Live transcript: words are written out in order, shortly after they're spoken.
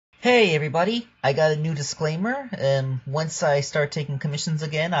Hey everybody, I got a new disclaimer, and once I start taking commissions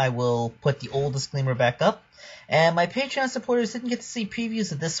again, I will put the old disclaimer back up. And my Patreon supporters didn't get to see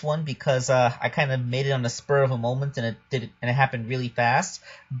previews of this one because I kind of made it on the spur of a moment and it happened really fast.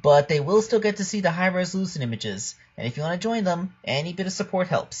 But they will still get to see the high resolution images. And if you want to join them, any bit of support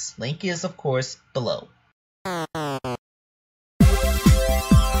helps. Link is, of course, below.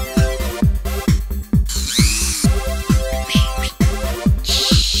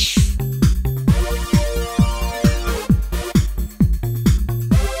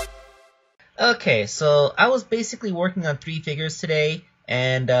 Okay, so I was basically working on 3 figures today,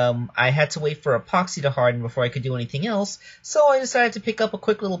 and I had to wait for epoxy to harden before I could do anything else, so I decided to pick up a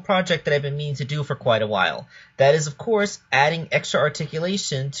quick little project that I've been meaning to do for quite a while. That is, of course, adding extra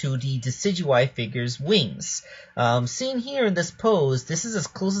articulation to the Decidueye figure's wings. Seen here in this pose, this is as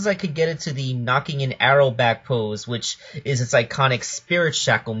close as I could get it to the knocking an arrow back pose, which is its iconic spirit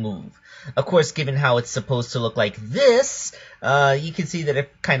shackle move. Of course, given how it's supposed to look like this, you can see that it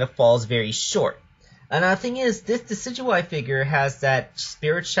kind of falls very short. Another thing is, this Decidueye figure has that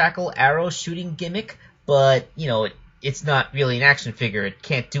spirit shackle arrow shooting gimmick, but, you know, it's not really an action figure. It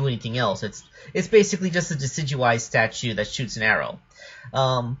can't do anything else. It's basically just a Decidueye statue that shoots an arrow.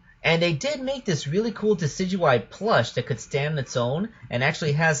 And they did make this really cool Decidueye plush that could stand on its own and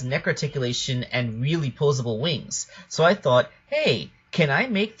actually has neck articulation and really posable wings. So I thought, hey, can I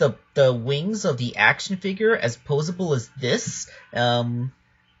make the wings of the action figure as posable as this?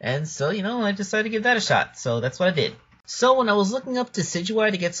 And so, you know, I decided to give that a shot. So that's what I did. So when I was looking up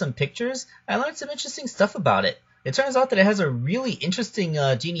Decidueye to get some pictures, I learned some interesting stuff about it. It turns out that it has a really interesting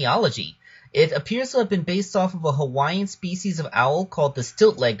genealogy. It appears to have been based off of a Hawaiian species of owl called the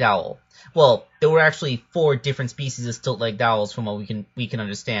stilt-legged owl. Well, there were actually 4 different species of stilt-legged owls from what we can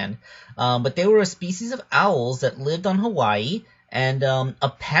understand. But they were a species of owls that lived on Hawaii. And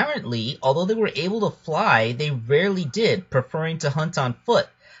apparently, although they were able to fly, they rarely did, preferring to hunt on foot.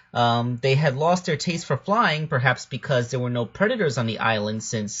 They had lost their taste for flying, perhaps because there were no predators on the island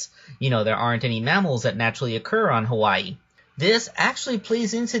since, you know, there aren't any mammals that naturally occur on Hawaii. This actually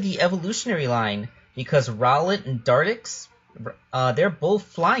plays into the evolutionary line, because Rowlet and Dartrix, they're both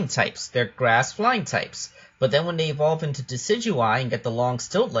flying types. They're grass flying types. But then when they evolve into Decidueye and get the long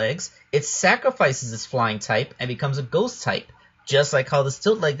stilt legs, it sacrifices its flying type and becomes a ghost type, just like how the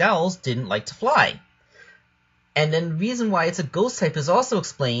stilt-legged owls didn't like to fly. And then the reason why it's a ghost type is also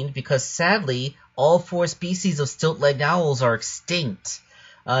explained because, sadly, all 4 species of stilt-legged owls are extinct.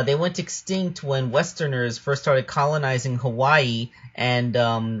 They went extinct when Westerners first started colonizing Hawaii, and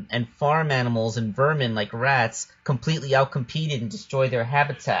farm animals and vermin like rats completely outcompeted and destroyed their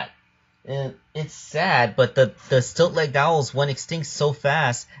habitat. It's sad, but the stilt-legged owls went extinct so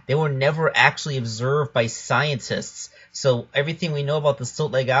fast, they were never actually observed by scientists. So everything we know about the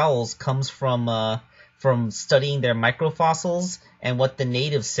stilt-legged owls comes from studying their microfossils and what the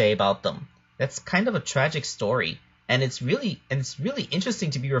natives say about them. That's kind of a tragic story, and it's really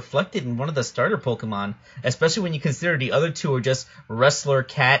interesting to be reflected in one of the starter Pokemon, especially when you consider the other 2 are just Wrestler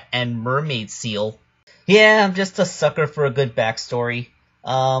Cat and Mermaid Seal. Yeah, I'm just a sucker for a good backstory.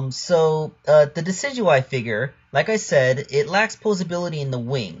 The Decidueye figure, like I said, it lacks posability in the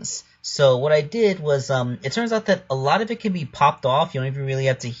wings. So what I did was, it turns out that a lot of it can be popped off. You don't even really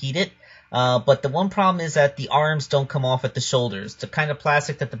have to heat it. But the one problem is that the arms don't come off at the shoulders. The kind of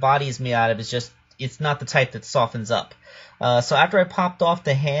plastic that the body is made out of is just, it's not the type that softens up. So after I popped off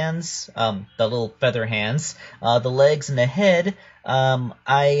the hands, the little feather hands, the legs and the head,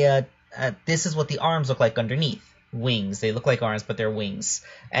 this is what the arms look like underneath. Wings. They look like arms, but they're wings.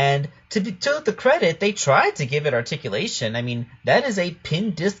 And to the credit, they tried to give it articulation. I mean, that is a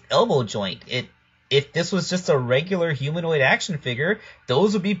pin disc elbow joint. If this was just a regular humanoid action figure,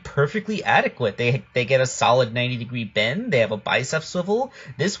 those would be perfectly adequate. They get a solid 90-degree bend. They have a bicep swivel.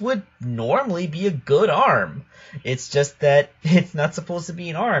 This would normally be a good arm. It's just that it's not supposed to be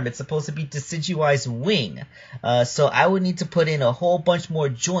an arm. It's supposed to be Decidueye's wing. So I would need to put in a whole bunch more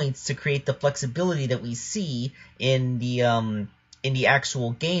joints to create the flexibility that we see in the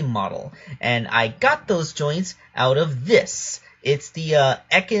actual game model. And I got those joints out of this. It's the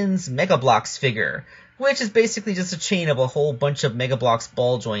Ekans Mega Bloks figure, which is basically just a chain of a whole bunch of Mega Bloks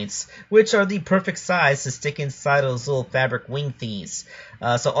ball joints, which are the perfect size to stick inside those little fabric wing thingies.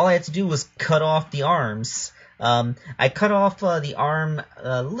 So all I had to do was cut off the arms. I cut off the arm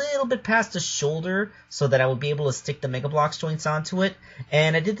a little bit past the shoulder so that I would be able to stick the Mega Bloks joints onto it,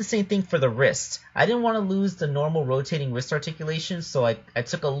 and I did the same thing for the wrist. I didn't want to lose the normal rotating wrist articulation, so I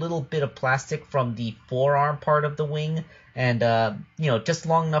took a little bit of plastic from the forearm part of the wing, and just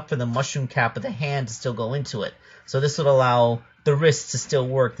long enough for the mushroom cap of the hand to still go into it. So this would allow the wrists to still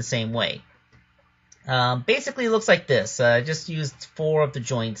work the same way. Basically, it looks like this. I just used 4 of the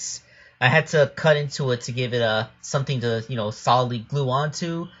joints. I had to cut into it to give it something to, solidly glue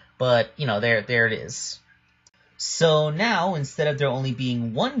onto, but, there it is. So now, instead of there only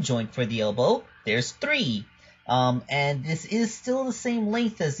being 1 joint for the elbow, there's 3. And this is still the same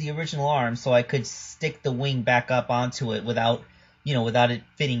length as the original arm, so I could stick the wing back up onto it without it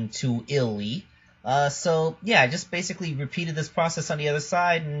fitting too illy. So yeah, I just basically repeated this process on the other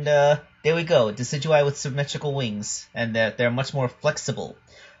side, and there we go, Decidueye with symmetrical wings, and they're much more flexible.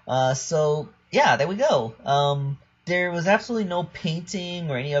 So yeah, there we go. There was absolutely no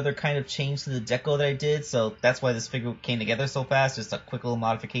painting or any other kind of change to the deco that I did, so that's why this figure came together so fast, just a quick little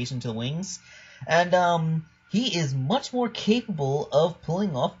modification to the wings. And he is much more capable of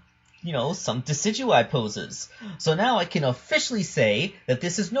pulling off some Decidueye poses. So now I can officially say that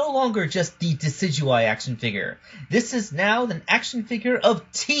this is no longer just the Decidueye action figure. This is now an action figure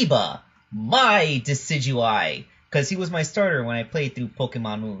of Tiba, my Decidueye, because he was my starter when I played through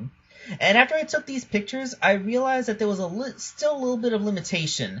Pokemon Moon. And after I took these pictures, I realized that there was still a little bit of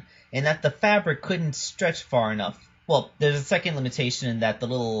limitation, in that the fabric couldn't stretch far enough. Well, there's a second limitation in that the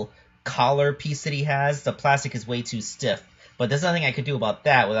little collar piece that he has, the plastic is way too stiff. But there's nothing I could do about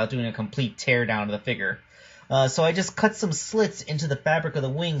that without doing a complete teardown of the figure. So I just cut some slits into the fabric of the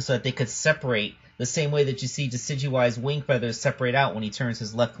wings so that they could separate, the same way that you see Decidueye's wing feathers separate out when he turns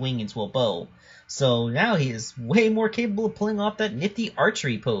his left wing into a bow. So now he is way more capable of pulling off that nifty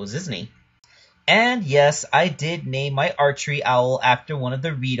archery pose, isn't he? And yes, I did name my archery owl after one of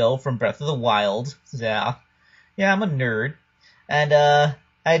the Rito from Breath of the Wild. Yeah, I'm a nerd. And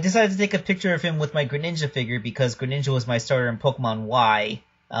I decided to take a picture of him with my Greninja figure because Greninja was my starter in Pokemon Y.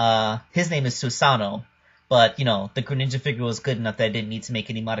 His name is Susano, but, the Greninja figure was good enough that I didn't need to make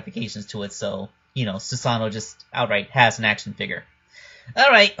any modifications to it, so, Susano just outright has an action figure.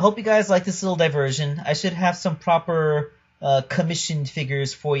 Alright, hope you guys like this little diversion. I should have some proper commissioned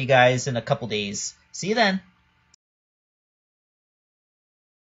figures for you guys in a couple days. See you then!